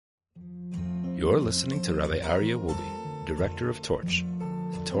You're listening to Rabbi Aryeh Wolbe, Director of Torch,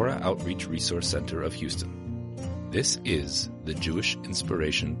 the Torah Outreach Resource Center of Houston. This is the Jewish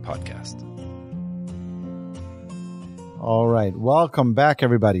Inspiration Podcast. All right. Welcome back,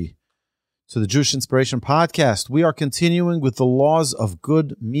 everybody, to the Jewish Inspiration Podcast. We are continuing with the laws of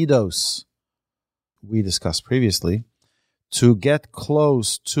good midos. We discussed previously to get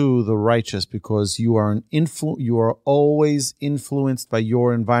close to the righteous because you are always influenced by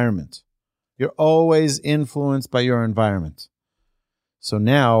your environment. You're always influenced by your environment. So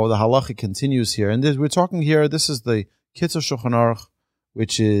now the halacha continues here. And we're talking here, this is the Kitzur Shulchan Aruch,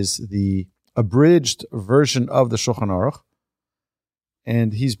 which is the abridged version of the Shulchan Aruch.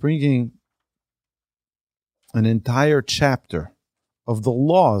 And he's bringing an entire chapter of the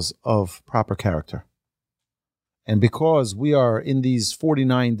laws of proper character. And because we are in these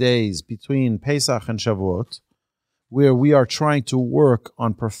 49 days between Pesach and Shavuot, where we are trying to work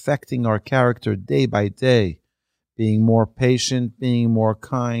on perfecting our character day by day, being more patient, being more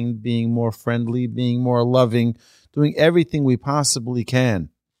kind, being more friendly, being more loving, doing everything we possibly can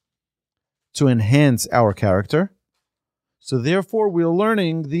to enhance our character. So therefore, we're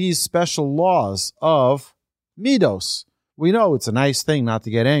learning these special laws of midos. We know it's a nice thing not to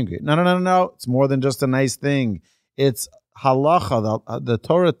get angry. No. It's more than just a nice thing. It's halacha. The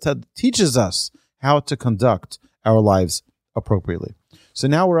Torah teaches us how to conduct our lives appropriately. So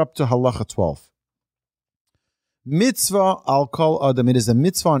now we're up to halacha 12. Mitzvah al kol adam. It is a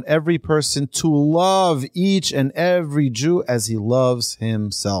mitzvah on every person to love each and every Jew as he loves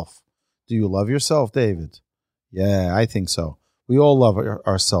himself. Do you love yourself, David? Yeah, I think so. We all love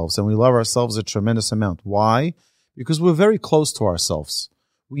ourselves, and we love ourselves a tremendous amount. Why? Because we're very close to ourselves.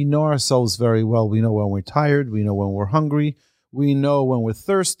 We know ourselves very well. We know when we're tired. We know when we're hungry. We know when we're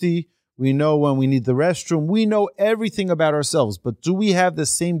thirsty. We know when we need the restroom. We know everything about ourselves. But do we have the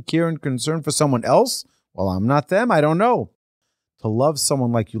same care and concern for someone else? Well, I'm not them. I don't know. To love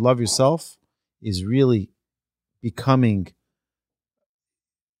someone like you love yourself is really becoming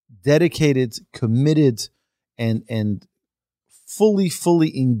dedicated, committed, and fully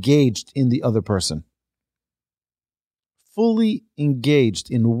engaged in the other person. Fully engaged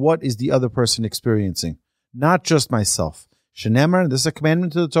in what is the other person experiencing, not just myself. Shenemar, this is a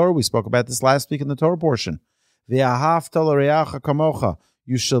commandment to the Torah. We spoke about this last week in the Torah portion. Ve'ahavta l'reacha kamocha.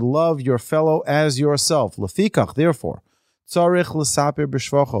 You should love your fellow as yourself. Lefikach, therefore. Tzarich l'saper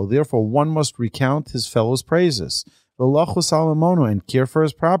b'shvocho. Therefore, one must recount his fellow's praises. V'lachus al mamono, and care for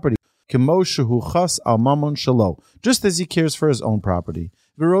his property. Kemo shehu chas al mamon shelo. Just as he cares for his own property.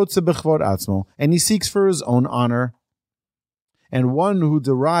 V'rotze b'chvod atzmo. And he seeks for his own honor. And one who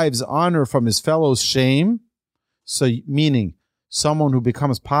derives honor from his fellow's shame, so meaning someone who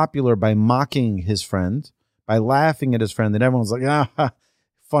becomes popular by mocking his friend, by laughing at his friend, and everyone's like,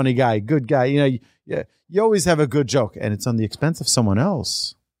 funny guy, good guy. You always have a good joke, and it's on the expense of someone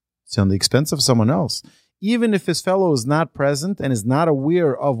else. It's on the expense of someone else. Even if his fellow is not present and is not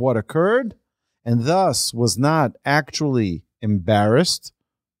aware of what occurred, and thus was not actually embarrassed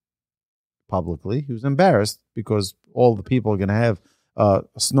publicly, he was embarrassed because all the people are going to have a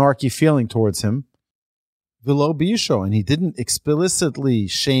snarky feeling towards him. V'lo b'yisho, and he didn't explicitly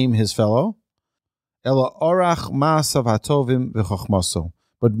shame his fellow. Ela orach ma'asav hatovim v'chochmaso,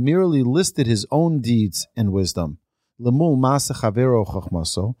 but merely listed his own deeds and wisdom. Lemul ma'aseh chavero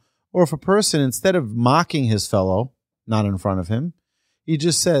chochmaso, or if a person, instead of mocking his fellow, not in front of him, he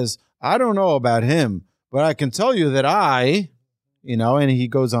just says, I don't know about him, but I can tell you that and he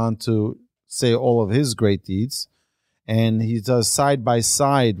goes on to say all of his great deeds, and he does side by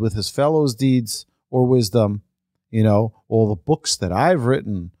side with his fellow's deeds or wisdom, all the books that I've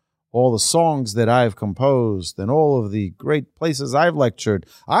written, all the songs that I've composed, and all of the great places I've lectured.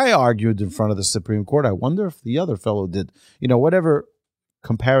 I argued in front of the Supreme Court. I wonder if the other fellow did. Whatever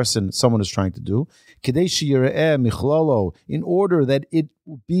comparison someone is trying to do, in order that it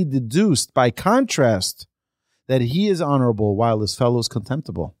be deduced by contrast that he is honorable while his fellow is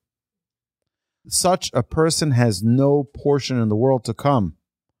contemptible. Such a person has no portion in the world to come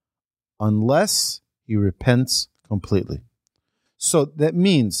unless he repents completely. So that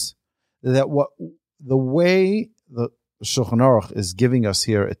means that the way the Shulchan Aruch is giving us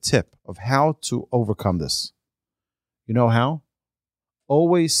here a tip of how to overcome this. You know how?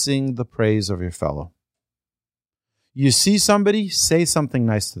 Always sing the praise of your fellow. You see somebody, say something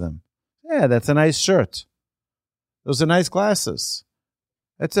nice to them. Yeah, that's a nice shirt. Those are nice glasses.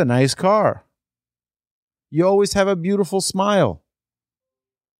 That's a nice car. You always have a beautiful smile.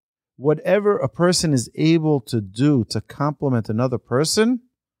 Whatever a person is able to do to compliment another person,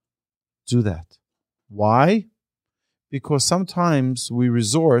 do that. Why? Because sometimes we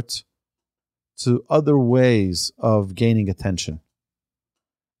resort to other ways of gaining attention.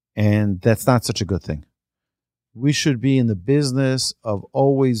 And that's not such a good thing. We should be in the business of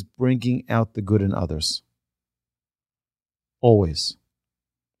always bringing out the good in others. Always.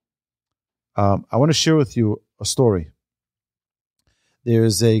 I want to share with you a story.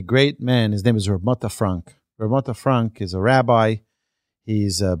 There's a great man. His name is Reb Mata Frank. Reb Mata Frank is a rabbi.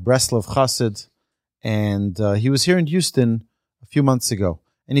 He's a Breslov Chassid. And he was here in Houston a few months ago.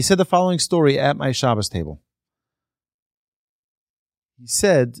 And he said the following story at my Shabbos table. He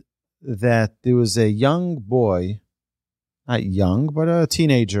said that there was a young boy, not young, but a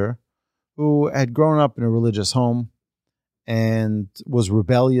teenager, who had grown up in a religious home and was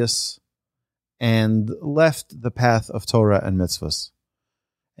rebellious and left the path of Torah and mitzvahs.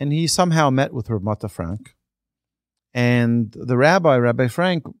 And he somehow met with Reb Mata Frank. And the Rabbi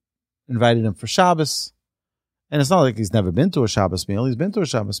Frank, invited him for Shabbos. And it's not like he's never been to a Shabbos meal. He's been to a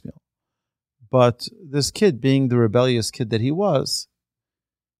Shabbos meal. But this kid, being the rebellious kid that he was,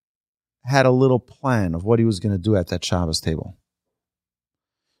 had a little plan of what he was going to do at that Shabbos table.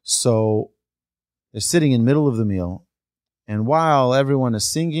 So they're sitting in the middle of the meal. And while everyone is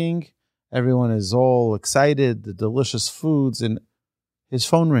singing, everyone is all excited, the delicious foods, and his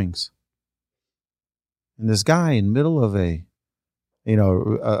phone rings. And this guy in the middle of a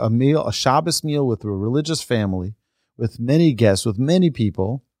meal, a Shabbos meal with a religious family, with many guests, with many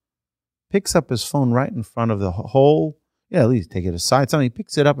people, picks up his phone right in front of the whole, at least take it aside. Somebody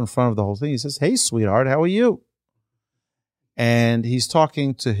picks it up in front of the whole thing. He says, "Hey, sweetheart, how are you?" And he's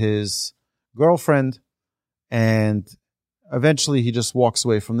talking to his girlfriend, and eventually he just walks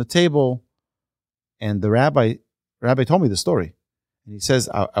away from the table. And the rabbi told me the story. And he says,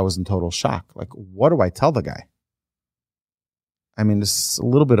 I was in total shock. Like, what do I tell the guy? I mean, this is a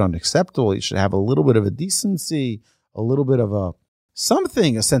little bit unacceptable. You should have a little bit of a decency, a little bit of a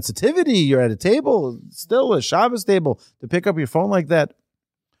sensitivity. You're at a table, still a Shabbos table, to pick up your phone like that.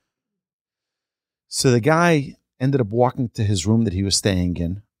 So the guy ended up walking to his room that he was staying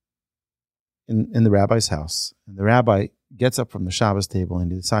in the rabbi's house. And the rabbi gets up from the Shabbos table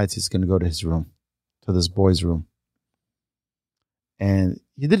and he decides he's going to go to his room, to this boy's room. And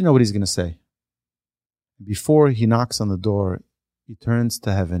he didn't know what he's going to say. Before he knocks on the door, he turns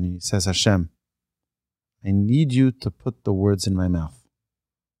to heaven and he says, "Hashem, I need you to put the words in my mouth.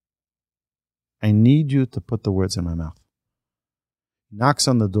 I need you to put the words in my mouth." He knocks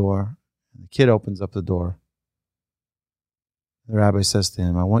on the door, and the kid opens up the door. The rabbi says to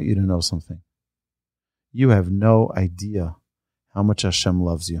him, "I want you to know something. You have no idea how much Hashem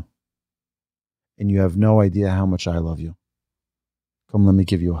loves you. And you have no idea how much I love you. Come, let me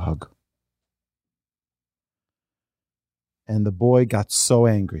give you a hug." And the boy got so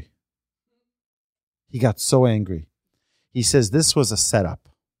angry. He got so angry. He says, this was a setup.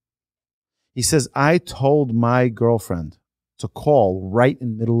 He says, I told my girlfriend to call right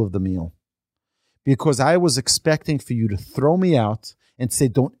in the middle of the meal because I was expecting for you to throw me out and say,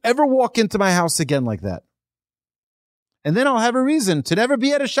 don't ever walk into my house again like that. And then I'll have a reason to never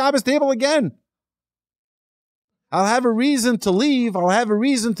be at a Shabbos table again. I'll have a reason to leave. I'll have a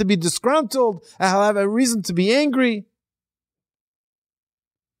reason to be disgruntled. I'll have a reason to be angry.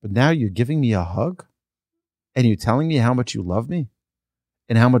 But now you're giving me a hug? And you're telling me how much you love me?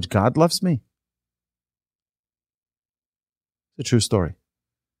 And how much God loves me? It's a true story.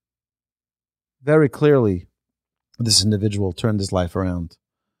 Very clearly, this individual turned his life around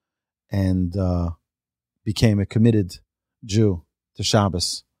and became a committed Jew to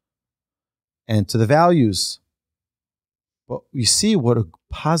Shabbos and to the values. But you see what a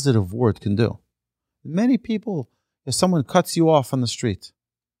positive word can do. Many people, if someone cuts you off on the street,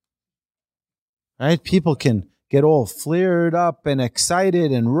 right? People can get all flared up and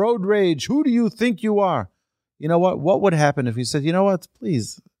excited and road rage. Who do you think you are? You know what? What would happen if you said, you know what?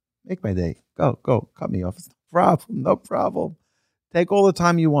 Please make my day. Go, cut me off. It's no problem. Take all the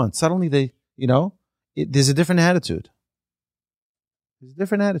time you want. Suddenly there's a different attitude. There's a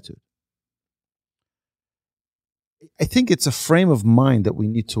different attitude. I think it's a frame of mind that we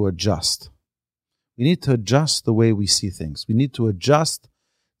need to adjust. We need to adjust the way we see things. We need to adjust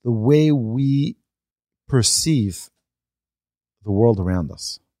the way we perceive the world around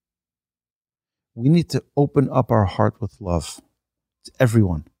us. We need to open up our heart with love to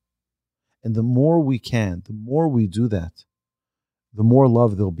everyone. And the more we can, the more we do that, the more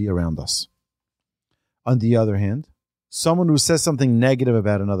love there'll be around us. On the other hand, someone who says something negative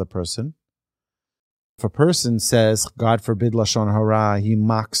about another person, if a person says, God forbid, Lashon Hara, he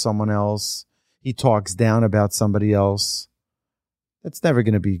mocks someone else, he talks down about somebody else, that's never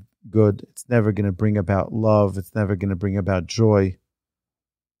going to be good. It's never going to bring about love. It's never going to bring about joy.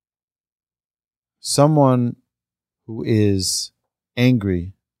 Someone who is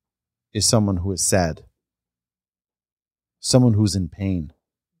angry is someone who is sad. Someone who's in pain.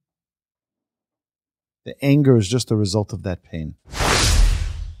 The anger is just a result of that pain.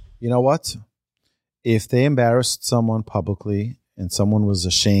 You know what? If they embarrassed someone publicly and someone was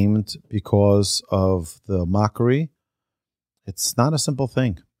ashamed because of the mockery, it's not a simple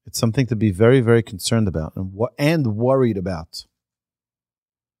thing. It's something to be very, very concerned about and worried about.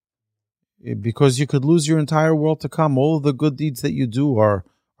 Because you could lose your entire world to come. All of the good deeds that you do are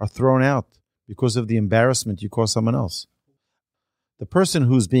thrown out because of the embarrassment you cause someone else. The person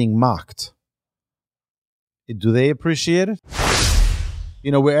who's being mocked, do they appreciate it?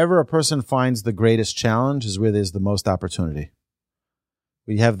 You know, wherever a person finds the greatest challenge is where there's the most opportunity.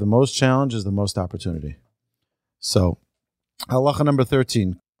 We have the most challenge is the most opportunity. So, halacha number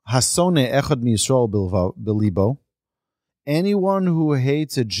 13. Hasone echad mi Yisrael bilibo. Anyone who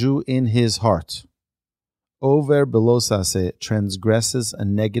hates a Jew in his heart, over below sase, transgresses a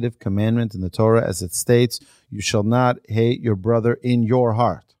negative commandment in the Torah, as it states, you shall not hate your brother in your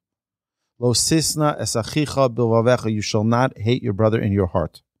heart. Lo sisna es achicha bilvavecha, you shall not hate your brother in your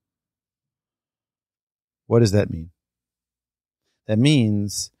heart. What does that mean? That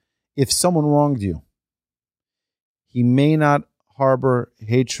means if someone wronged you, he may not harbor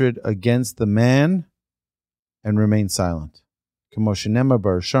hatred against the man and remain silent. Kamoshinema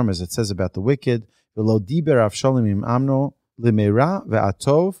bar Sharm, as it says about the wicked, v'lo diber Avshalom im Amnon limeira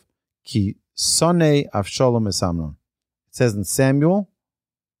ve'atov ki sonei Avshalom es Amnon. It says in Samuel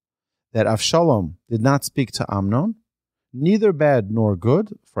that Avshalom did not speak to Amnon, neither bad nor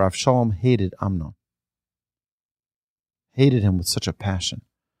good, for Avshalom hated Amnon. Hated him with such a passion.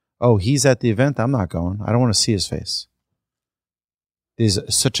 Oh, he's at the event, I'm not going. I don't want to see his face. There's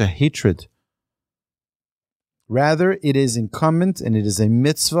such a hatred. Rather, it is incumbent and it is a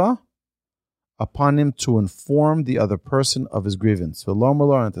mitzvah upon him to inform the other person of his grievance.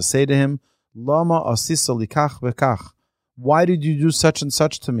 And to say to him, Lama asisa likach v'kach. Why did you do such and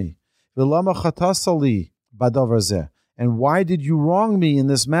such to me? V'lama chatasali badavar zeh. And why did you wrong me in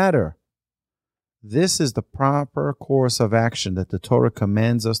this matter? This is the proper course of action that the Torah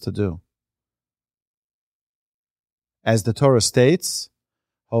commands us to do. As the Torah states,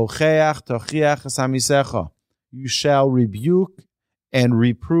 Hocheach tochiach es hamisecha. You shall rebuke and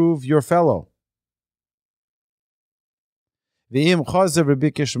reprove your fellow. And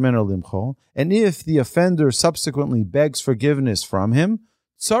if the offender subsequently begs forgiveness from him,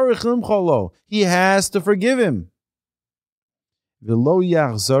 he has to forgive him.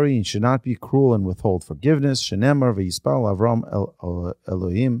 He should not be cruel and withhold forgiveness. Shenemar v'yispal Avram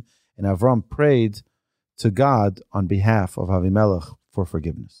Elohim, and Avram prayed to God on behalf of Avimelech for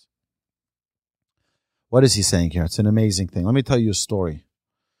forgiveness. What is he saying here? It's an amazing thing. Let me tell you a story.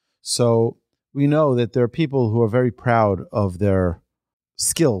 So we know that there are people who are very proud of their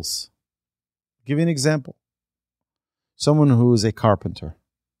skills. I'll give you an example. Someone who is a carpenter.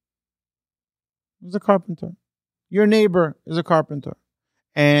 Who's a carpenter? Your neighbor is a carpenter.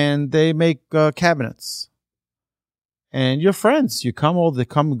 And they make cabinets. And your friends, they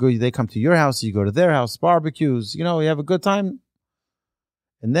come to your house, you go to their house, barbecues, you have a good time.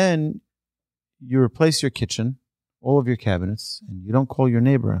 And then you replace your kitchen, all of your cabinets, and you don't call your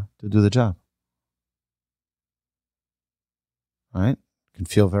neighbor to do the job. Right? You can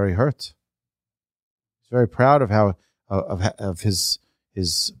feel very hurt. He's very proud of his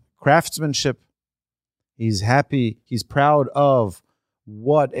craftsmanship. He's happy. He's proud of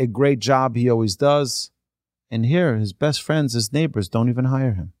what a great job he always does. And here, his best friends, his neighbors, don't even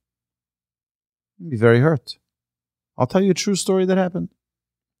hire him. He'd be very hurt. I'll tell you a true story that happened.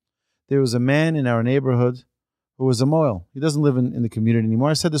 There was a man in our neighborhood who was a moil. He doesn't live in the community anymore.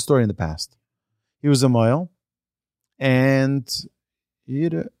 I said this story in the past. He was a moil, and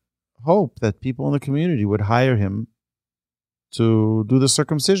he'd hope that people in the community would hire him to do the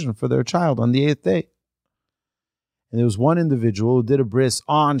circumcision for their child on the 8th day. And there was one individual who did a bris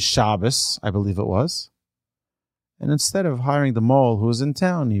on Shabbos, I believe it was. And instead of hiring the mole who was in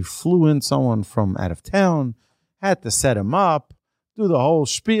town, he flew in someone from out of town, had to set him up, do the whole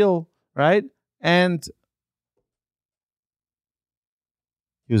spiel, right? And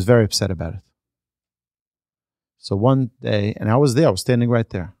he was very upset about it. So one day, and I was there, I was standing right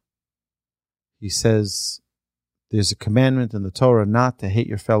there. He says, there's a commandment in the Torah not to hate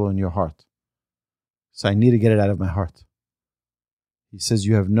your fellow in your heart. So I need to get it out of my heart. He says,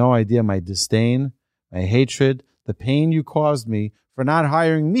 you have no idea my disdain, my hatred, the pain you caused me for not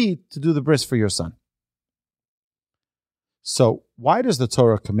hiring me to do the bris for your son. So why does the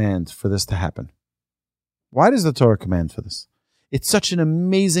Torah command for this to happen? Why does the Torah command for this? It's such an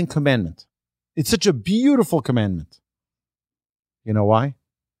amazing commandment. It's such a beautiful commandment. You know why?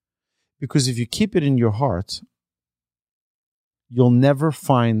 Because if you keep it in your heart, you'll never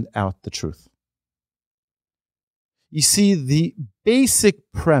find out the truth. You see, the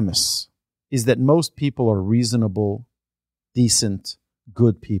basic premise is that most people are reasonable, decent,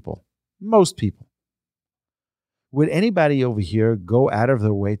 good people. Most people. Would anybody over here go out of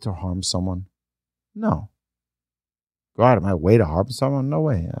their way to harm someone? No. Go out of my way to harm someone? No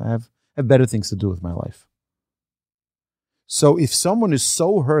way. I have better things to do with my life. So if someone is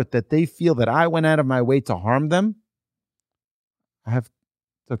so hurt that they feel that I went out of my way to harm them, I have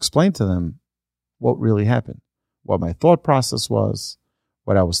to explain to them what really happened, what my thought process was,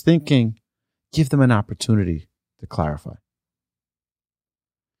 what I was thinking, give them an opportunity to clarify.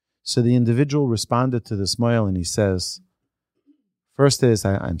 So the individual responded to this mail and he says, first is,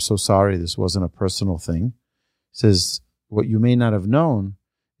 I'm so sorry, this wasn't a personal thing. He says, what you may not have known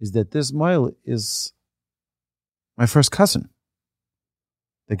is that this mail is my first cousin.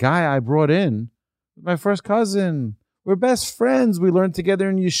 The guy I brought in was my first cousin. We're best friends. We learned together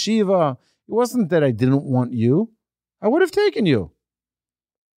in yeshiva. It wasn't that I didn't want you. I would have taken you.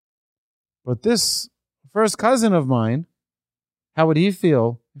 But this first cousin of mine, how would he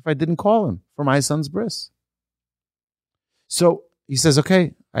feel if I didn't call him for my son's bris? So he says,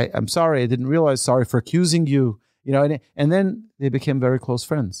 okay, I'm sorry. I didn't realize. Sorry for accusing you. And then they became very close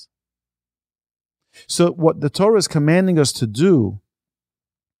friends. So what the Torah is commanding us to do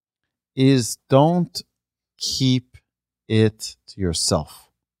is don't keep it to yourself.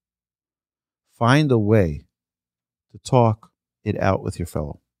 Find a way to talk it out with your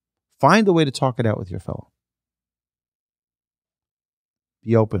fellow. Find a way to talk it out with your fellow.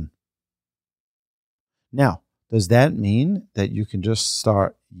 Be open. Now, does that mean that you can just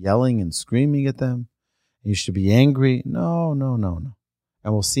start yelling and screaming at them? You should be angry? No.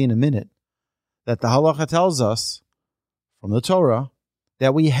 And we'll see in a minute that the halacha tells us from the Torah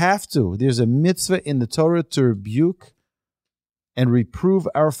that we have to. There's a mitzvah in the Torah to rebuke and reprove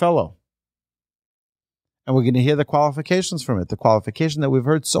our fellow. And we're going to hear the qualifications from it, the qualification that we've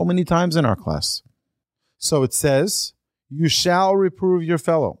heard so many times in our class. So it says, you shall reprove your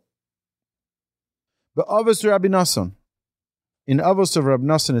fellow. But Avos Rabbi Nasson, in Avos of Rabbi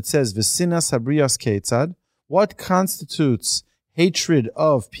Nasson, it says, V'sinas habrias keitzad, what constitutes hatred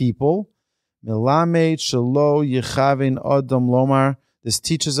of people? Milamed shelo yichavin adam lomar. This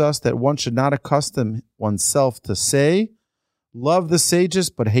teaches us that one should not accustom oneself to say, love the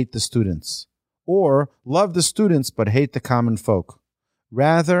sages but hate the students, or love the students but hate the common folk.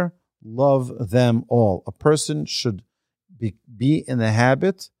 Rather, love them all. A person should be in the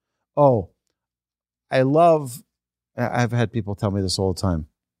habit, I've had people tell me this all the time.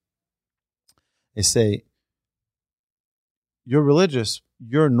 They say, you're religious,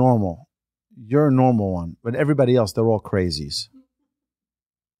 you're normal. You're a normal one, but everybody else, they're all crazies.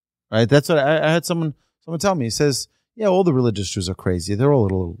 Right? That's what I had someone tell me. He says, yeah, all the religious Jews are crazy. They're all a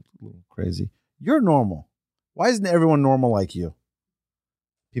little crazy. You're normal. Why isn't everyone normal like you?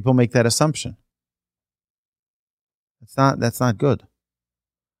 People make that assumption. That's not good.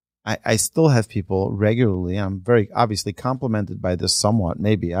 I still have people regularly, I'm very obviously complimented by this somewhat,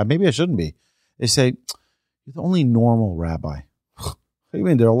 maybe I shouldn't be. They say, you're the only normal rabbi. What do you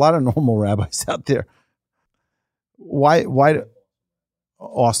mean? There are a lot of normal rabbis out there. Why?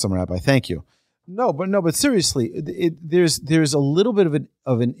 Awesome, Rabbi. Thank you. No, but seriously, there's a little bit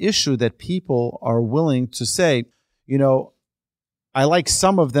of an issue that people are willing to say, I like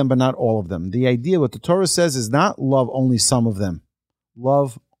some of them, but not all of them. The idea, what the Torah says, is not love only some of them.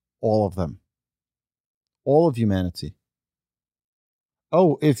 Love all of them. All of humanity.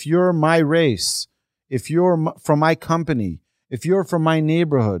 Oh, if you're my race, if you're from my company, if you're from my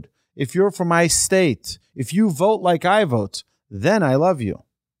neighborhood, if you're from my state, if you vote like I vote, then I love you.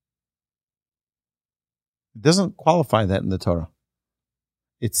 It doesn't qualify that in the Torah.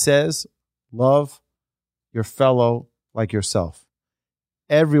 It says, love your fellow like yourself.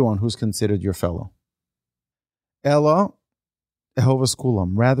 Everyone who's considered your fellow. Ella, ehovas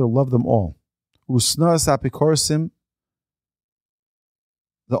kulam, rather love them all. Usnas apikorsim,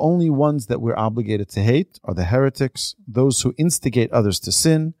 the only ones that we're obligated to hate are the heretics, those who instigate others to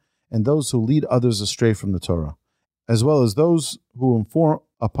sin, and those who lead others astray from the Torah, as well as those who inform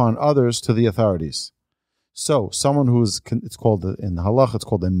upon others to the authorities. So, someone who is, it's called, in the halach, it's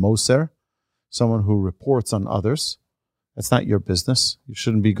called a moser, someone who reports on others. That's not your business. You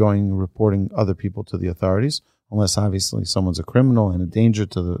shouldn't be reporting other people to the authorities, unless obviously someone's a criminal and a danger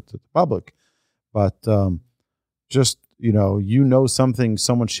to the public. But just, something,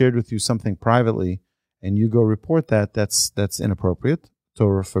 someone shared with you something privately, and you go report that, that's inappropriate.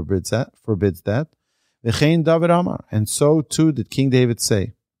 Torah forbids that. V'chein David Amar, and so too did King David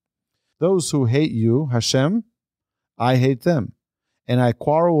say, those who hate you, Hashem, I hate them, and I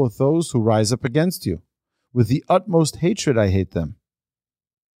quarrel with those who rise up against you. With the utmost hatred I hate them.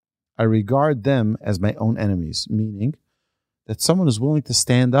 I regard them as my own enemies, meaning that someone is willing to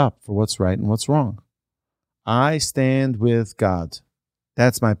stand up for what's right and what's wrong. I stand with God.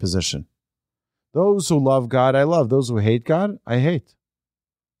 That's my position. Those who love God, I love. Those who hate God, I hate.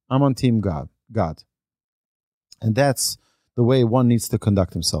 I'm on team God. And that's the way one needs to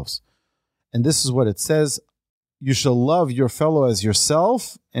conduct themselves. And this is what it says. You shall love your fellow as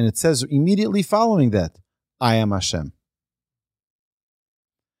yourself. And it says immediately following that, I am Hashem.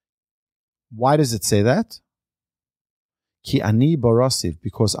 Why does it say that? Ki ani barasiv,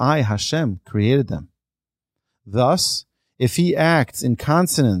 because I, Hashem, created them. Thus, if he acts in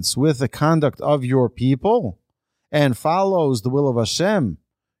consonance with the conduct of your people and follows the will of Hashem,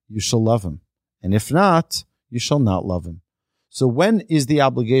 you shall love him. And if not, you shall not love him. So when is the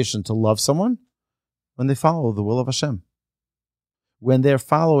obligation to love someone? When they follow the will of Hashem. When they're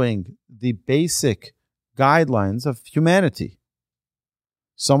following the basic guidelines of humanity.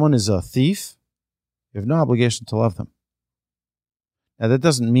 Someone is a thief, you have no obligation to love them. Now that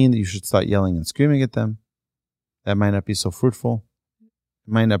doesn't mean that you should start yelling and screaming at them. That might not be so fruitful.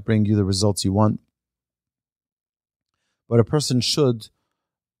 It might not bring you the results you want. But a person should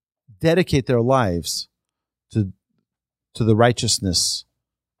dedicate their lives to the righteousness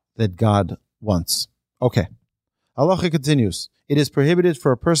that God wants. Okay. Halacha continues. It is prohibited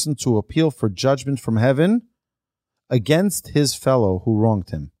for a person to appeal for judgment from heaven against his fellow who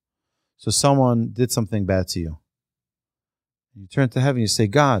wronged him. So someone did something bad to you. You turn to heaven, you say,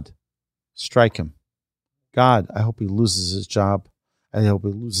 God, strike him. God, I hope he loses his job. I hope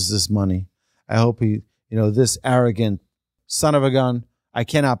he loses his money. I hope he, this arrogant son of a gun, I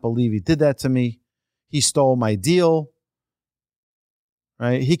cannot believe he did that to me. He stole my deal.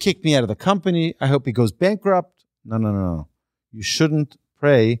 Right? He kicked me out of the company. I hope he goes bankrupt. No. You shouldn't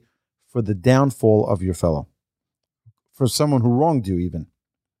pray for the downfall of your fellow. For someone who wronged you even.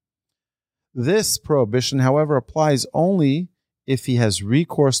 This prohibition, however, applies only if he has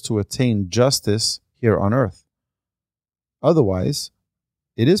recourse to attain justice here on earth. Otherwise,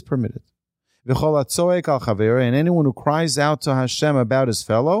 it is permitted. And anyone who cries out to Hashem about his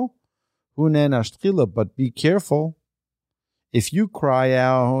fellow, but be careful. If you cry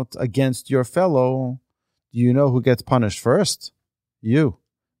out against your fellow, do you know who gets punished first? You.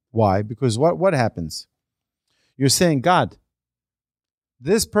 Why? Because what happens? You're saying, God,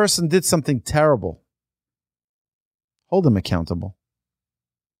 this person did something terrible. Hold him accountable.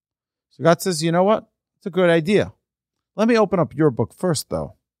 So God says, you know what? It's a good idea. Let me open up your book first,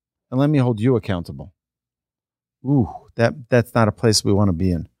 though, and let me hold you accountable. Ooh, that's not a place we want to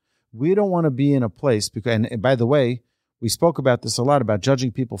be in. We don't want to be in a place, because, and by the way, we spoke about this a lot, about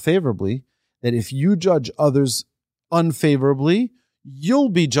judging people favorably, that if you judge others unfavorably, you'll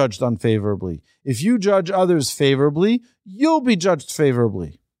be judged unfavorably. If you judge others favorably, you'll be judged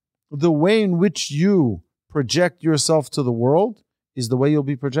favorably. The way in which you project yourself to the world is the way you'll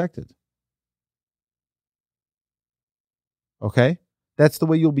be projected. Okay? That's the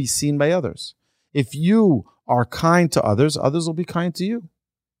way you'll be seen by others. If you are kind to others, others will be kind to you.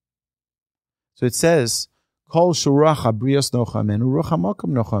 So it says, Kol shuracha brias nochamenu, rucha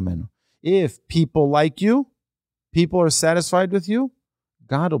makam nochamenu. If people like you, people are satisfied with you,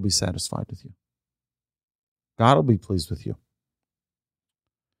 God will be satisfied with you. God will be pleased with you.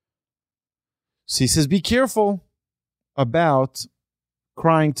 So he says, be careful about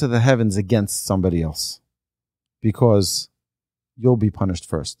crying to the heavens against somebody else, because you'll be punished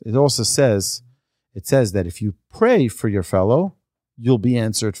first. It also says, that if you pray for your fellow, you'll be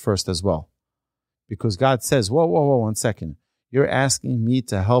answered first as well. Because God says, whoa, 1 second. You're asking me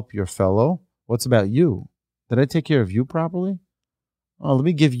to help your fellow. What's about you? Did I take care of you properly? Oh, let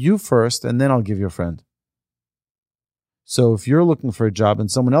me give you first, and then I'll give your friend. So if you're looking for a job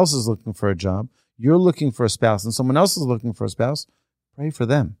and someone else is looking for a job, you're looking for a spouse and someone else is looking for a spouse, pray for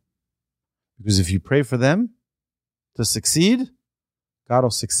them. Because if you pray for them to succeed, God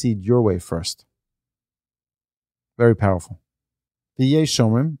will succeed your way first. Very powerful. The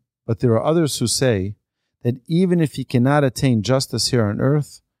Yeshomrim, but there are others who say that even if he cannot attain justice here on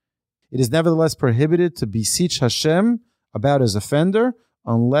earth, it is nevertheless prohibited to beseech Hashem about his offender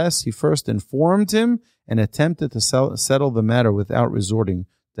unless he first informed him and attempted to settle the matter without resorting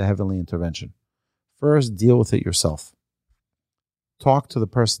to heavenly intervention. First, deal with it yourself. Talk to the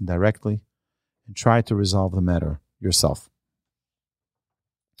person directly and try to resolve the matter yourself.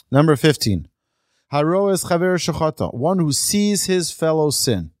 Number 15. Haroes chaver shechata, one who sees his fellow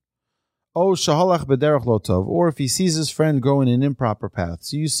sin. O shahalach b'derech lo tov, or if he sees his friend going in an improper path.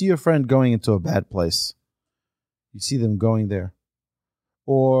 So you see your friend going into a bad place. You see them going there.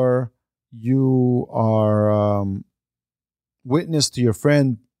 Or you are witness to your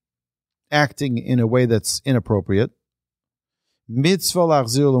friend acting in a way that's inappropriate. Mitzvah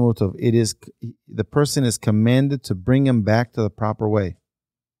lachzir l'mutav. It is the person is commanded to bring him back to the proper way.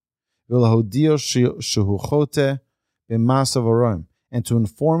 V'lahodio shehu chote b'masav aroim, and to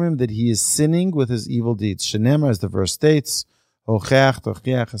inform him that he is sinning with his evil deeds. Shenemar, as the verse states, hocheach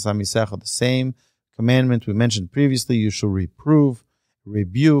tochiach esamisecha, the same commandment we mentioned previously. You shall reprove,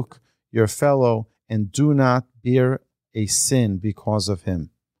 rebuke your fellow, and do not bear a sin because of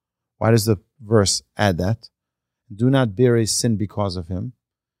him. Why does the verse add that? Do not bear a sin because of him.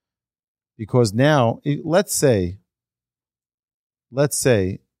 Because now, let's say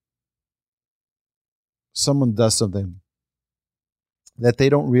someone does something that they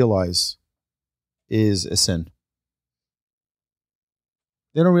don't realize is a sin.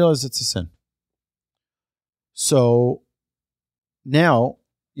 They don't realize it's a sin. So now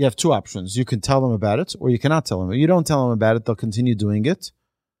you have two options. You can tell them about it, or you cannot tell them. If you don't tell them about it, they'll continue doing it.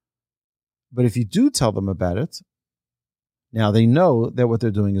 But if you do tell them about it, now they know that what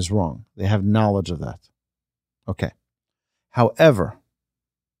they're doing is wrong. They have knowledge of that. Okay. However,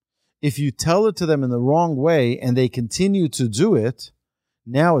 if you tell it to them in the wrong way and they continue to do it,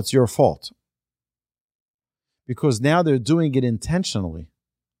 now it's your fault. Because now they're doing it intentionally.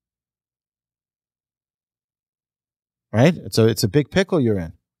 Right? It's a big pickle you're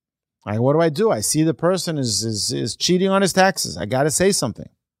in. Right, what do? I see the person is cheating on his taxes. I got to say something.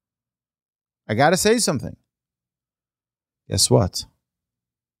 Guess what?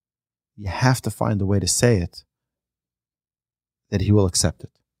 You have to find a way to say it that he will accept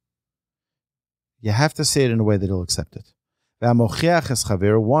it. You have to say it in a way that he'll accept it.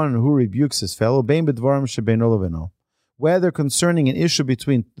 One who rebukes his fellow, whether concerning an issue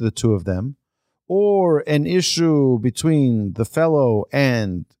between the two of them, or an issue between the fellow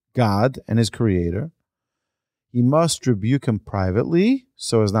and God and his creator, he must rebuke him privately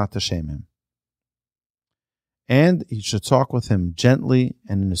so as not to shame him. And he should talk with him gently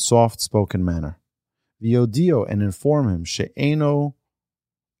and in a soft-spoken manner. V'yodio, and inform him, she'eno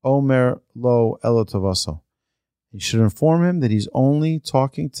omer lo elo tovaso. He should inform him that he's only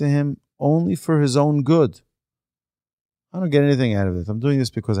talking to him only for his own good. I don't get anything out of this. I'm doing this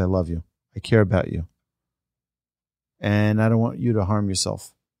because I love you. I care about you. And I don't want you to harm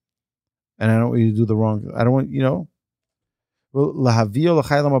yourself. And I don't want you to do the wrong. I don't want,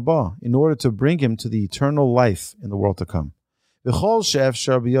 in order to bring him to the eternal life in the world to come.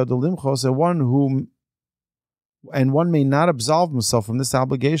 And one may not absolve himself from this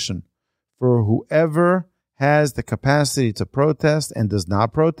obligation. For whoever has the capacity to protest and does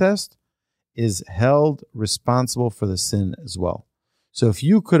not protest is held responsible for the sin as well. So if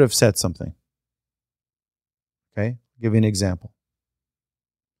you could have said something, okay, I'll give you an example.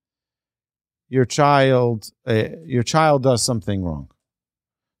 Your child does something wrong.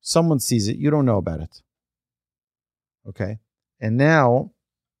 Someone sees it. You don't know about it. Okay? And now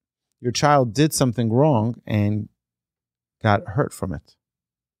your child did something wrong and got hurt from it.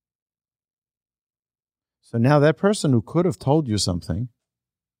 So now that person who could have told you something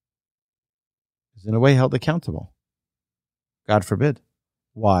is in a way held accountable. God forbid.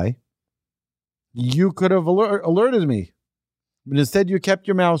 Why? You could have alerted me. But instead you kept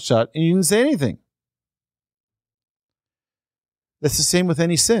your mouth shut and you didn't say anything. That's the same with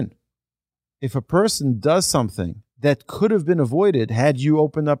any sin. If a person does something that could have been avoided had you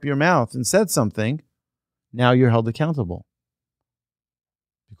opened up your mouth and said something, now you're held accountable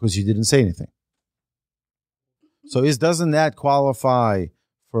because you didn't say anything. So doesn't that qualify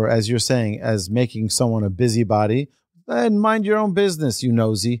for, as you're saying, as making someone a busybody? And mind your own business, you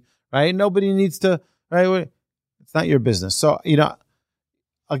nosy, right? Nobody needs to, right? It's not your business. So,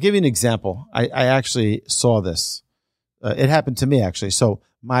 I'll give you an example. I actually saw this. It happened to me, actually. So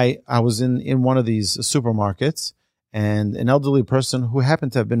I was in one of these supermarkets, and an elderly person who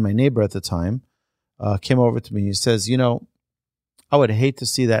happened to have been my neighbor at the time came over to me. He says, I would hate to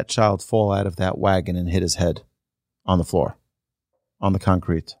see that child fall out of that wagon and hit his head on the floor, on the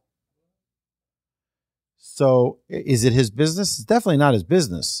concrete. So is it his business? It's definitely not his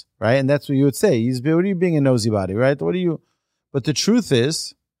business, right? And that's what you would say. What are you being a nosy body, right? But the truth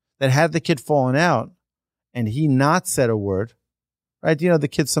is that had the kid fallen out and he not said a word, right? The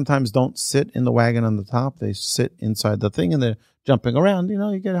kids sometimes don't sit in the wagon on the top. They sit inside the thing and they're jumping around.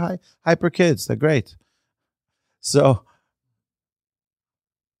 You get hyper kids. They're great. So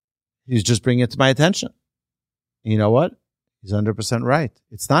He's just bringing it to my attention. And you know what? He's 100% right.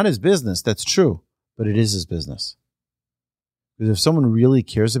 It's not his business, that's true, but it is his business. Because if someone really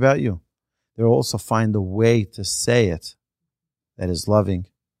cares about you, they'll also find a way to say it that is loving,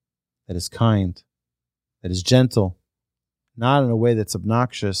 that is kind, that is gentle, not in a way that's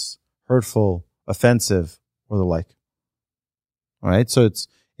obnoxious, hurtful, offensive, or the like. All right, so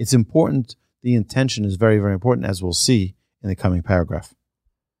it's important. The intention is very, very important, as we'll see in the coming paragraph.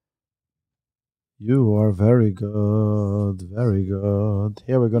 You are very good, very good.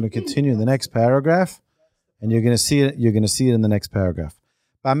 Here we're going to continue in the next paragraph, and you're going to see it. You're going to see it in the next paragraph.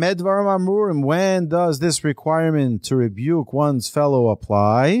 When does this requirement to rebuke one's fellow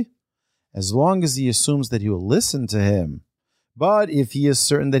apply? As long as he assumes that he will listen to him. But if he is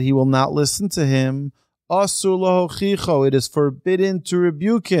certain that he will not listen to him, it is forbidden to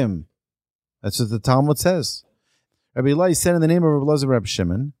rebuke him. That's what the Talmud says. Rabbi Eli said in the name of Rabbi Elazar Reb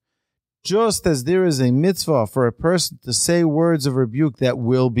Shimon, just as there is a mitzvah for a person to say words of rebuke that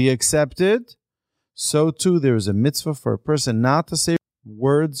will be accepted, so too there is a mitzvah for a person not to say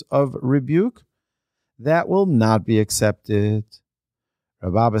words of rebuke that will not be accepted.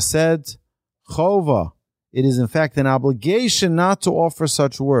 Rabbi Abba said, Chova, it is in fact an obligation not to offer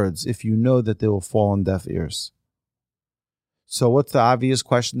such words if you know that they will fall on deaf ears. So what's the obvious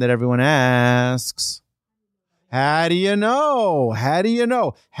question that everyone asks? How do you know? How do you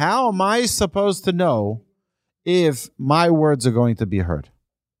know? How am I supposed to know if my words are going to be heard?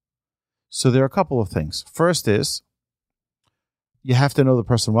 So there are a couple of things. First is, you have to know the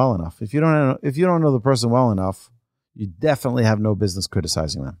person well enough. If you don't know the person well enough, you definitely have no business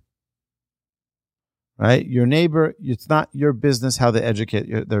criticizing them. Right? Your neighbor, it's not your business how they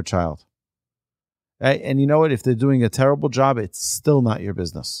educate their child. Right? And you know what? If they're doing a terrible job, it's still not your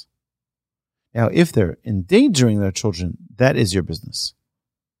business. Now, if they're endangering their children, that is your business.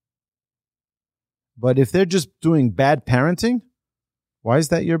 But if they're just doing bad parenting, why is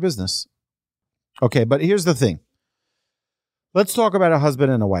that your business? Okay, but here's the thing. Let's talk about a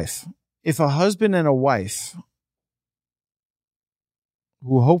husband and a wife. If a husband and a wife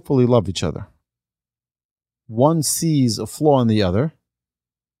who hopefully love each other, one sees a flaw in the other,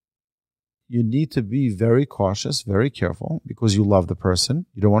 you need to be very cautious, very careful, because you love the person.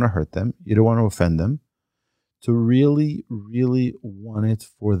 You don't want to hurt them. You don't want to offend them. To really, really want it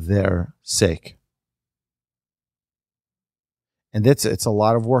for their sake. And it's a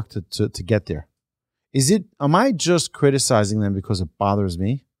lot of work to get there. Am I just criticizing them because it bothers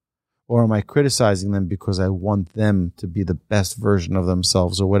me? Or am I criticizing them because I want them to be the best version of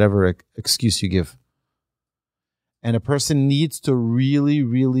themselves, or whatever excuse you give? And a person needs to really,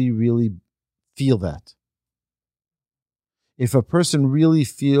 really, really feel that. If a person really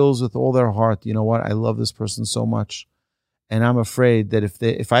feels with all their heart, you know what, I love this person so much, and I'm afraid that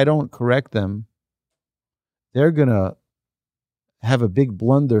if I don't correct them, they're going to have a big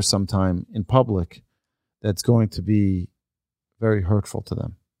blunder sometime in public that's going to be very hurtful to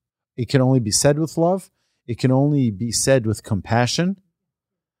them. It can only be said with love. It can only be said with compassion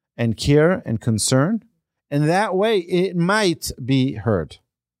and care and concern. And that way it might be heard.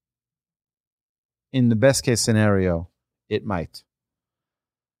 In the best case scenario, it might.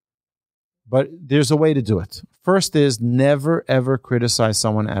 But there's a way to do it. First is never, ever criticize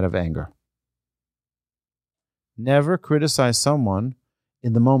someone out of anger. Never criticize someone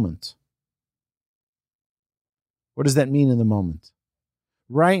in the moment. What does that mean in the moment?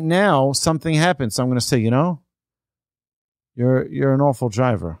 Right now, something happens. So I'm going to say, you're an awful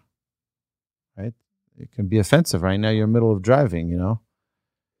driver. Right? It can be offensive. Right now, you're in the middle of driving,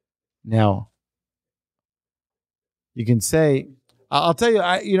 Now, you can say, I'll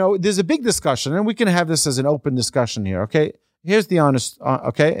tell you, there's a big discussion, and we can have this as an open discussion here, okay? Here's the honest,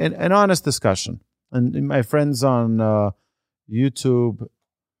 an honest discussion. And my friends on YouTube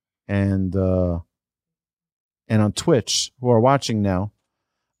and on Twitch who are watching now,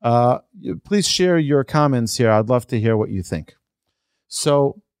 please share your comments here. I'd love to hear what you think.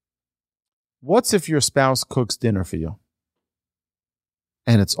 So, what's if your spouse cooks dinner for you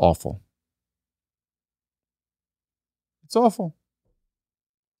and it's awful? It's awful.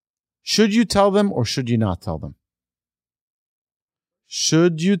 Should you tell them or should you not tell them?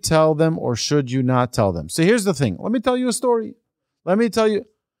 Should you tell them or should you not tell them? So here's the thing. Let me tell you a story. Let me tell you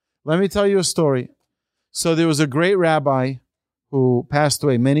a story. So there was a great rabbi who passed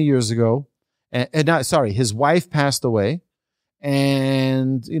away many years ago. His wife passed away.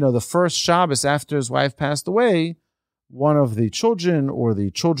 And, the first Shabbos after his wife passed away, one of the children or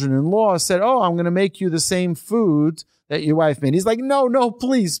the children-in-law said, "Oh, I'm going to make you the same food that your wife made." He's like, no,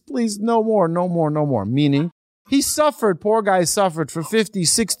 please, no more. Meaning, He suffered, poor guy suffered for 50,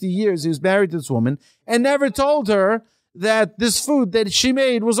 60 years. He was married to this woman and never told her that this food that she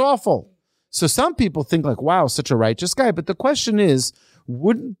made was awful. So some people think like, wow, such a righteous guy. But the question is,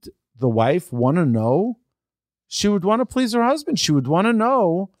 wouldn't the wife want to know? She would want to please her husband. She would want to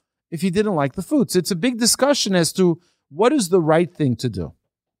know if he didn't like the food. So it's a big discussion as to what is the right thing to do.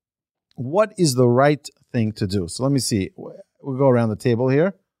 What is the right thing to do? So let me see. We'll go around the table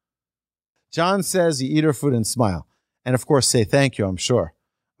here. John says you eat her food and smile. And of course, say thank you, I'm sure.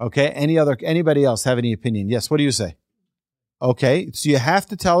 Okay. Anybody else have any opinion? Yes. What do you say? Okay. So you have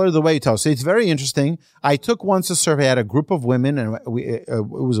to tell her the way you tell her. So it's very interesting. I took once a survey. I had a group of women and it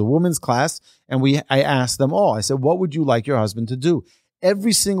was a women's class. And I asked them all, I said, what would you like your husband to do?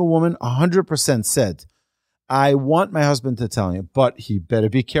 Every single woman, 100% said, I want my husband to tell me, but he better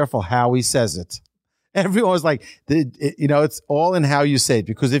be careful how he says it. Everyone was like, it's all in how you say it.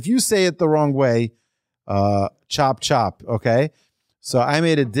 Because if you say it the wrong way, chop, chop, okay? So I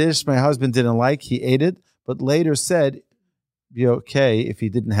made a dish my husband didn't like. He ate it, but later said, be okay if he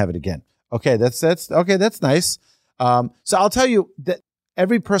didn't have it again. Okay, that's nice. So I'll tell you that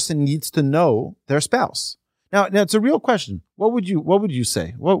every person needs to know their spouse. Now it's a real question. What would you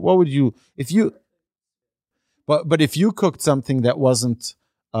say? What would you, if you, but if you cooked something that wasn't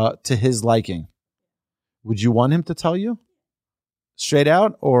to his liking, would you want him to tell you straight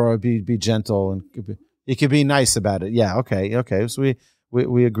out, or be gentle and he could be nice about it? Yeah, okay. So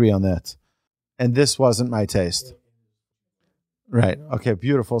we agree on that. And this wasn't my taste, right? Okay,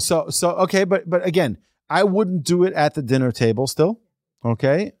 beautiful. So okay, but again, I wouldn't do it at the dinner table. Still,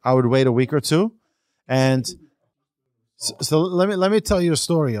 okay, I would wait a week or two, and so let me tell you a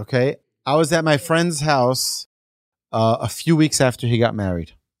story. Okay, I was at my friend's house a few weeks after he got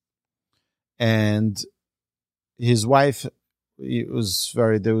married, and his wife, they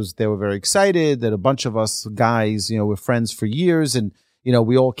were very excited that a bunch of us guys, were friends for years, and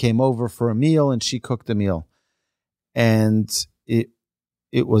we all came over for a meal, and she cooked a meal, and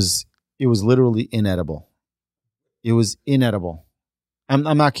it was literally inedible. It was inedible. I'm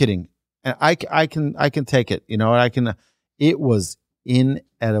not kidding, and I can take it. It was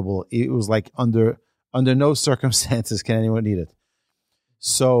inedible. It was like under no circumstances can anyone eat it.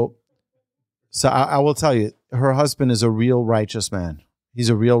 So I will tell you, her husband is a real righteous man. He's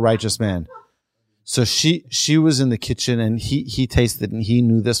a real righteous man. So she was in the kitchen and he tasted it and he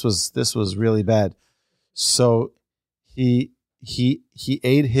knew this was really bad. So he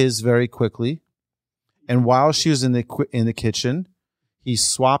ate his very quickly, and while she was in the kitchen, he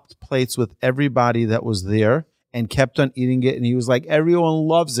swapped plates with everybody that was there and kept on eating it. And he was like, everyone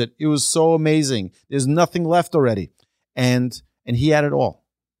loves it. It was so amazing. There's nothing left already, and he had it all.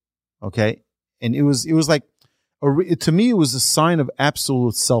 Okay. And it was like, to me, it was a sign of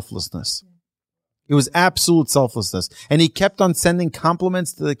absolute selflessness. It was absolute selflessness. And he kept on sending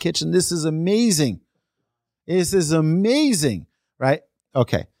compliments to the kitchen. This is amazing. This is amazing. Right?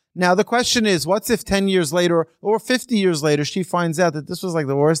 Okay. Now, the question is, what's if 10 years later or 50 years later, she finds out that this was like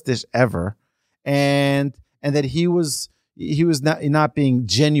the worst dish ever, and that he was not being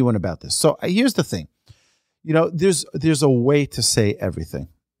genuine about this. So here's the thing. There's a way to say everything.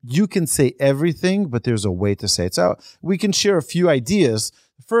 You can say everything, but there's a way to say it. So we can share a few ideas.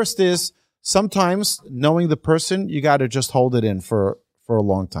 First is, sometimes knowing the person, you got to just hold it in for a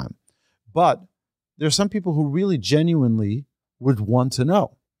long time. But there's some people who really genuinely would want to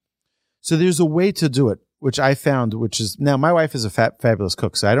know. So there's a way to do it, which I found, which is, now my wife is a fabulous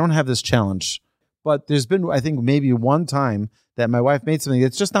cook, so I don't have this challenge. But there's been, I think, maybe one time that my wife made something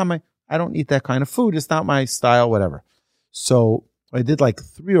that's just not I don't eat that kind of food. It's not my style, whatever. So I did like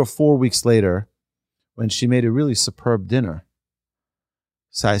 3 or 4 weeks later when she made a really superb dinner.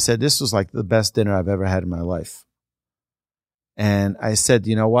 So I said, this was like the best dinner I've ever had in my life. And I said,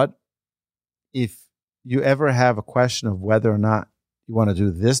 you know what? If you ever have a question of whether or not you want to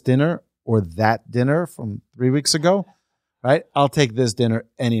do this dinner or that dinner from 3 weeks ago, right? I'll take this dinner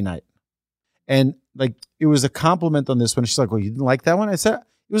any night. And like, it was a compliment on this one. She's like, well, you didn't like that one? I said,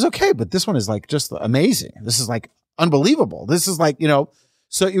 it was okay, but this one is like just amazing. This is like unbelievable. This is like,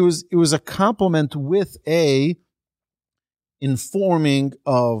 so it was a compliment with a informing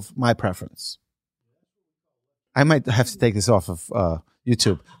of my preference. I might have to take this off of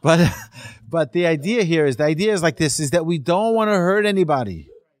YouTube, but the idea is like this, is that we don't want to hurt anybody.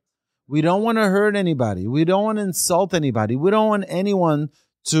 We don't want to hurt anybody. We don't want to insult anybody. We don't want anyone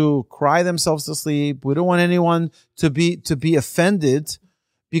to cry themselves to sleep. We don't want anyone to be offended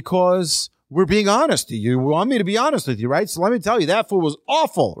because we're being honest. You want me to be honest with you, right? So let me tell you, that food was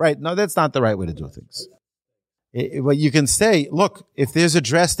awful, right? No, that's not the right way to do things. But you can say, look, if there's a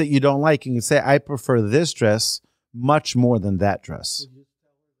dress that you don't like, you can say, I prefer this dress much more than that dress.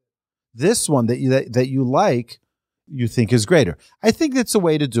 This one that you like, you think is greater. I think it's a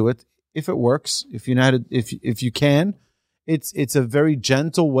way to do it if it works. If you know how to, if you can, it's a very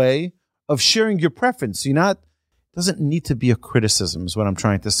gentle way of sharing your preference. Doesn't need to be a criticism, is what I'm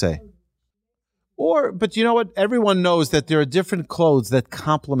trying to say. But you know what? Everyone knows that there are different clothes that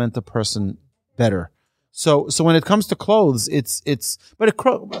complement a person better. So when it comes to clothes,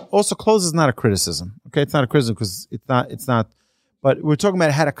 also clothes is not a criticism. Okay, it's not a criticism because it's not. But we're talking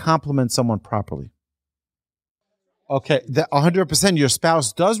about how to compliment someone properly. Okay, 100%. Your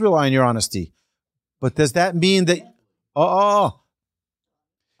spouse does rely on your honesty, but does that mean that?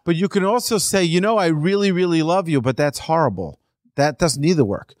 But you can also say, I really, really love you, but that's horrible. That doesn't either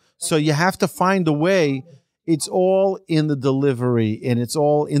work. So you have to find a way. It's all in the delivery, and it's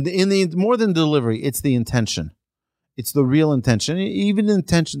all in the more than delivery. It's the intention. It's the real intention. Even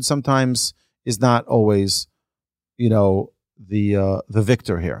intention sometimes is not always, the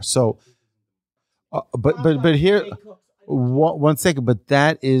victor here. So, but here, one second. But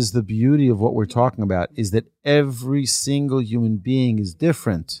that is the beauty of what we're talking about: is that every single human being is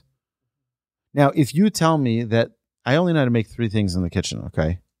different. Now, if you tell me that I only know how to make 3 things in the kitchen,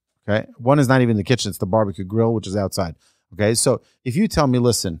 okay. One is not even the kitchen; it's the barbecue grill, which is outside. Okay, so if you tell me,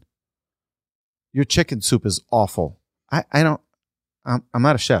 listen, your chicken soup is awful. I'm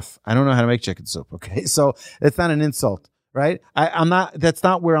not a chef. I don't know how to make chicken soup. Okay, so it's not an insult, right? I'm not. That's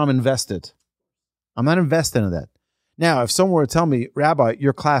not where I'm invested. I'm not invested in that. Now, if someone were to tell me, Rabbi,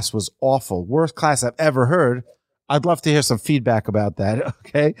 your class was awful, worst class I've ever heard, I'd love to hear some feedback about that.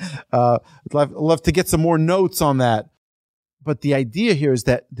 Okay, I'd love to get some more notes on that. But the idea here is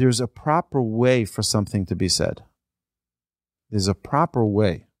that there's a proper way for something to be said. There's a proper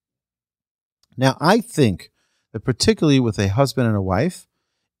way. Now, I think that particularly with a husband and a wife,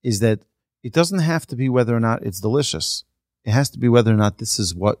 is that it doesn't have to be whether or not it's delicious. It has to be whether or not this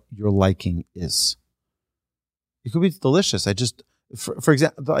is what your liking is. It could be delicious. For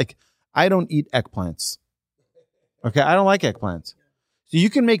example, like I don't eat eggplants. Okay, I don't like eggplants. So you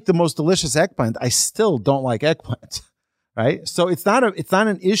can make the most delicious eggplant. I still don't like eggplant. Right? So it's not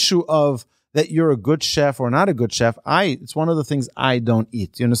an issue of that you're a good chef or not a good chef. It's one of the things I don't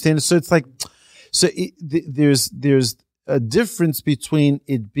eat. You understand? So it's like, there's a difference between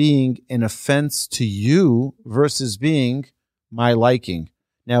it being an offense to you versus being my liking.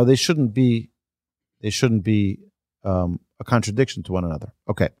 Now they shouldn't be a contradiction to one another.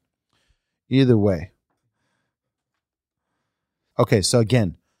 Okay. Either way. Okay. So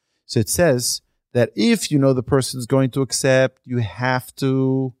it says that if you know the person's going to accept, you have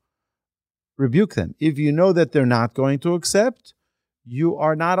to rebuke them. If you know that they're not going to accept, you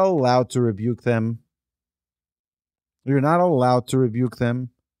are not allowed to rebuke them. You're not allowed to rebuke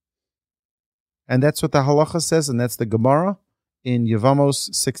them. And that's what the halacha says, and that's the Gemara in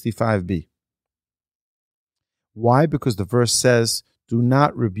Yevamos 65b. Why? Because the verse says, do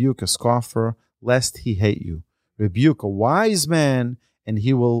not rebuke a scoffer, lest he hate you. Rebuke a wise man, and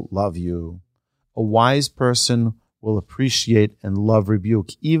he will love you. A wise person will appreciate and love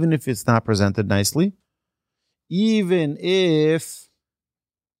rebuke, even if it's not presented nicely, even if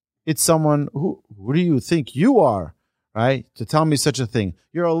it's someone who do you think you are, right? To tell me such a thing.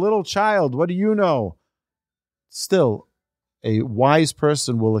 You're a little child. What do you know? Still, a wise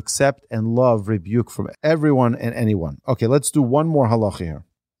person will accept and love rebuke from everyone and anyone. Okay, let's do one more halacha here.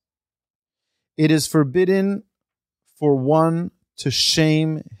 It is forbidden for one to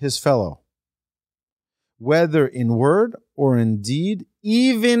shame his fellow, whether in word or in deed,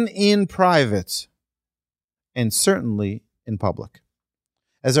 even in private, and certainly in public.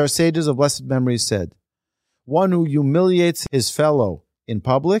 As our sages of blessed memory said, one who humiliates his fellow in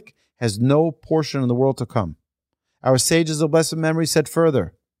public has no portion in the world to come. Our sages of blessed memory said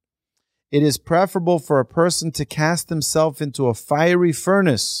further, it is preferable for a person to cast himself into a fiery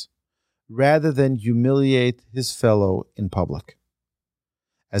furnace rather than humiliate his fellow in public.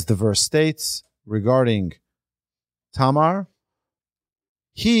 As the verse states regarding Tamar,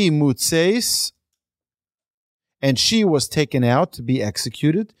 he mutseis, and she was taken out to be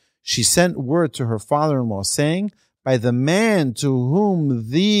executed. She sent word to her father-in-law saying, by the man to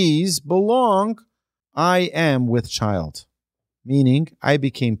whom these belong, I am with child. Meaning, I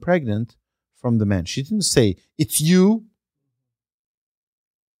became pregnant from the man. She didn't say, it's you.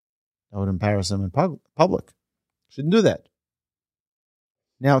 That would embarrass him in public. She didn't do that.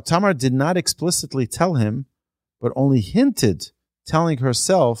 Now, Tamar did not explicitly tell him, but only hinted, telling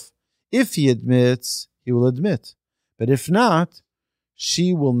herself, if he admits, he will admit. But if not,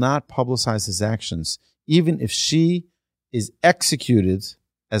 she will not publicize his actions, even if she is executed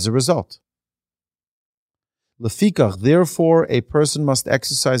as a result. Lefikach, therefore, a person must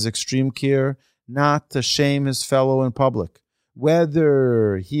exercise extreme care not to shame his fellow in public,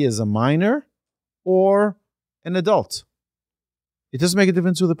 whether he is a minor or an adult. It doesn't make a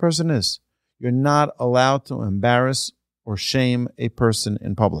difference who the person is. You're not allowed to embarrass or shame a person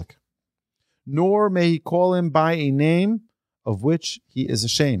in public. Nor may he call him by a name of which he is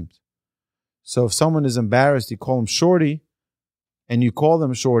ashamed. So if someone is embarrassed, you call him Shorty, and you call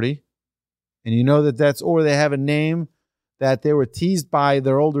them Shorty, and you know that that's, or they have a name that they were teased by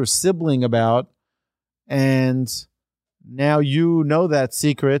their older sibling about, and now you know that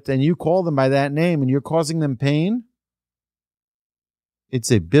secret, and you call them by that name, and you're causing them pain,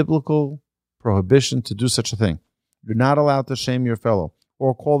 it's a biblical prohibition to do such a thing. You're not allowed to shame your fellow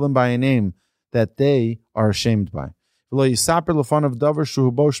or call them by a name that they are ashamed by.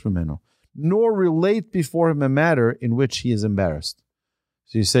 Nor relate before him a matter in which he is embarrassed.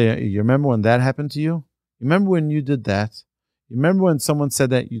 So you say, you remember when that happened to you? You remember when you did that? You remember when someone said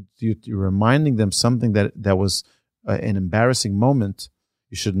that? You're reminding them something that was an embarrassing moment.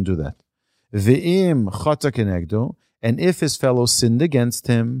 You shouldn't do that. And if his fellow sinned against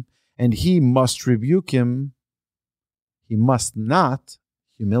him, and he must rebuke him, he must not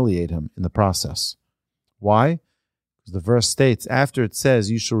humiliate him in the process. Why? Because the verse states, after it says,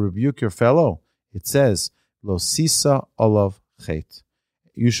 you shall rebuke your fellow, it says, Lo sisa olav chet.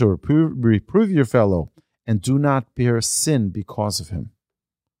 You shall reprove your fellow, and do not bear sin because of him.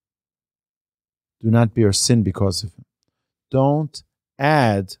 Do not bear sin because of him. Don't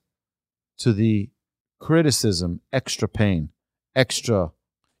add to the criticism extra pain, extra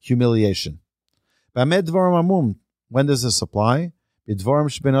humiliation. When does this apply?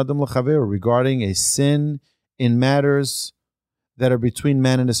 Regarding a sin in matters that are between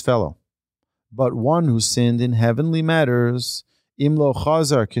man and his fellow. But one who sinned in heavenly matters, if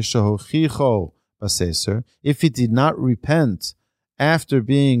he did not repent after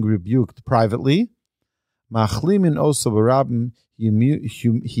being rebuked privately,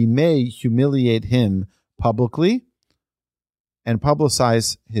 he may humiliate him publicly and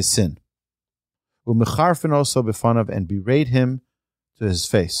publicize his sin. And berate him to his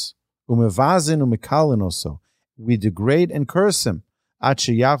face. We degrade and curse him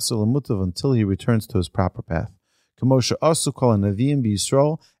until he returns to his proper path.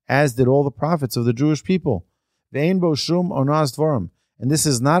 As did all the prophets of the Jewish people. And this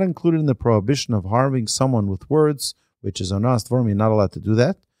is not included in the prohibition of harming someone with words, which is onas dvorim. You're not allowed to do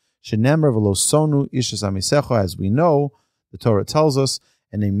that. As we know, the Torah tells us,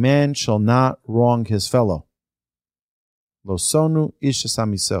 and a man shall not wrong his fellow. Lo sonu ishas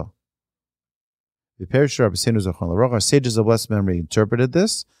amiseh. Our sages of blessed memory interpreted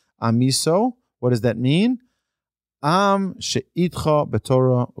this. Amiso, what does that mean? Am she'itcha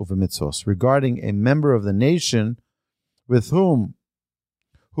b'Torah u'v'mitzvos, regarding a member of the nation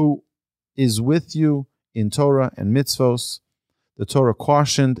who is with you in Torah and mitzvos. The Torah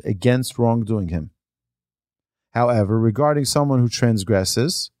cautioned against wrongdoing him. However, regarding someone who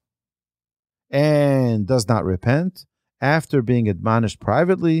transgresses and does not repent, after being admonished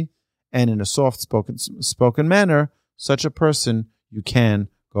privately and in a soft-spoken manner, such a person, you can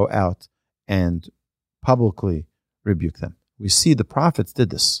go out and publicly rebuke them. We see the prophets did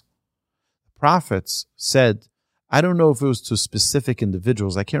this. The prophets said, I don't know if it was to specific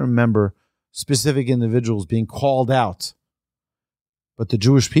individuals. I can't remember specific individuals being called out, but the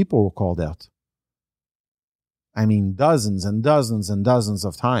Jewish people were called out. I mean, dozens and dozens and dozens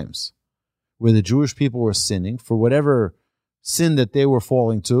of times where the Jewish people were sinning for whatever sin that they were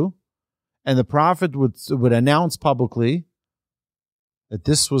falling to, and the prophet would announce publicly that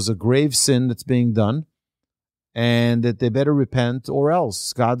this was a grave sin that's being done, and that they better repent or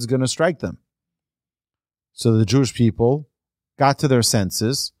else God's going to strike them. So the Jewish people got to their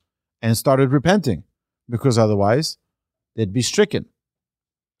senses and started repenting, because otherwise they'd be stricken.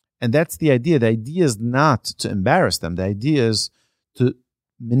 And that's the idea. The idea is not to embarrass them. The idea is to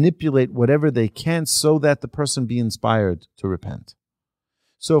manipulate whatever they can so that the person be inspired to repent.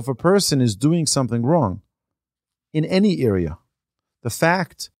 So if a person is doing something wrong in any area, the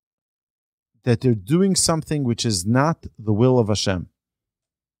fact that they're doing something which is not the will of Hashem,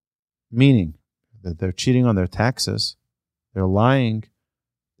 meaning that they're cheating on their taxes, they're lying,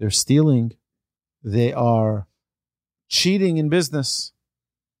 they're stealing, they are cheating in business,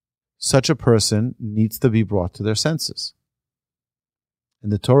 such a person needs to be brought to their senses.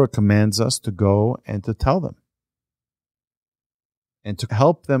 And the Torah commands us to go and to tell them and to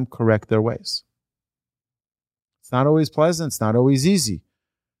help them correct their ways. It's not always pleasant. It's not always easy.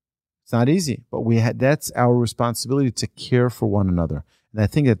 It's not easy, but that's our responsibility to care for one another. And I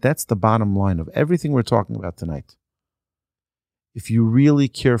think that's the bottom line of everything we're talking about tonight. If you really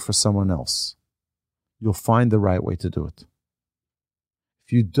care for someone else, you'll find the right way to do it.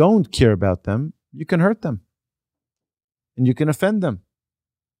 If you don't care about them, you can hurt them. And you can offend them.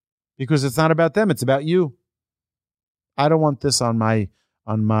 Because it's not about them, it's about you. I don't want this on my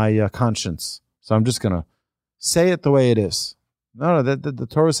conscience. So I'm just going to say it the way it is. No, the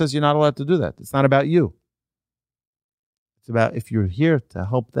Torah says you're not allowed to do that. It's not about you. It's about if you're here to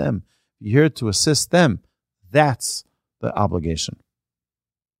help them, if you're here to assist them, that's the obligation.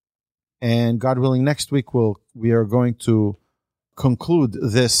 And God willing, next week we are going to conclude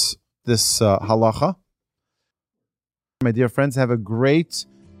this halacha. My dear friends, have a great,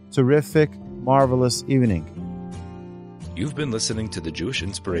 terrific, marvelous evening. You've been listening to the Jewish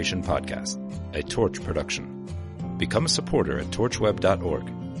Inspiration Podcast, a Torch production. Become a supporter at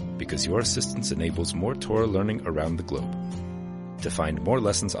torchweb.org because your assistance enables more Torah learning around the globe. To find more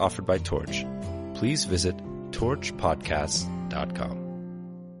lessons offered by Torch, please visit torchpodcasts.com.